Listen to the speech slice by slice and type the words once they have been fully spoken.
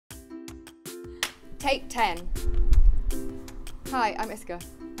Take 10. Hi, I'm Iska.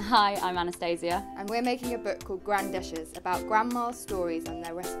 Hi, I'm Anastasia. And we're making a book called Grand Dishes about grandma's stories and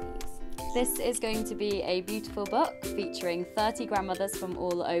their recipes. This is going to be a beautiful book featuring 30 grandmothers from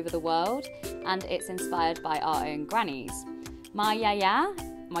all over the world, and it's inspired by our own grannies. My yaya,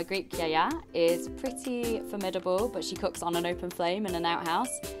 my Greek yaya, is pretty formidable, but she cooks on an open flame in an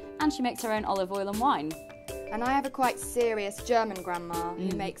outhouse, and she makes her own olive oil and wine. And I have a quite serious German grandma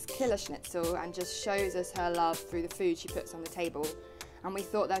who makes killer schnitzel and just shows us her love through the food she puts on the table. And we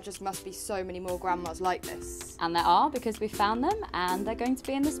thought there just must be so many more grandmas like this. And there are, because we found them, and they're going to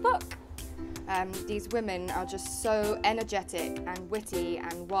be in this book. These women are just so energetic and witty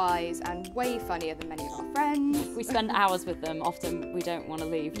and wise and way funnier than many of our friends. We spend hours with them. Often we don't want to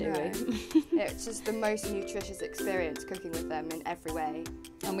leave, do we? It's just the most nutritious experience cooking with them in every way.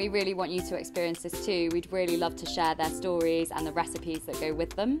 And we really want you to experience this too. We'd really love to share their stories and the recipes that go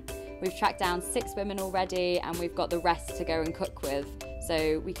with them. We've tracked down 6 women already, and we've got the rest to go and cook with.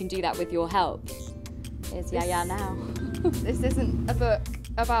 So we can do that with your help. Here's Yaya now. This isn't a book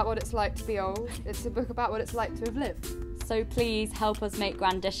about what it's like to be old. It's a book about what it's like to have lived. So please help us make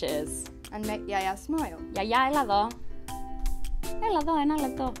grand dishes. And make Yaya smile. Yaya, helado. Helado,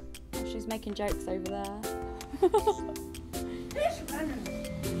 helado. Oh, she's making jokes over there.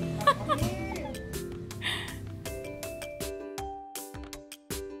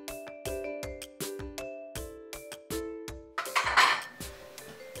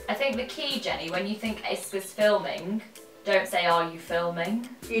 I think the key, Jenny, when you think Iska's filming, don't say, "Are you filming?"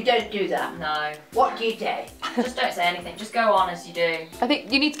 You don't do that. No. What do you do? Just don't say anything. Just go on as you do. I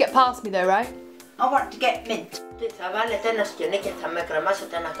think you need to get past me though, right? I want to get mint. And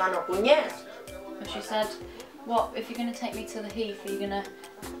she said, "What if you're going to take me to the heath? Are you going to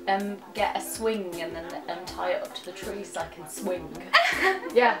get a swing and then tie it up to the tree so I can swing?"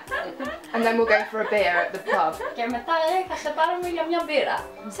 Yeah. And then we'll go for a beer at the pub.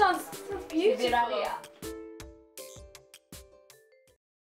 Sounds beautiful.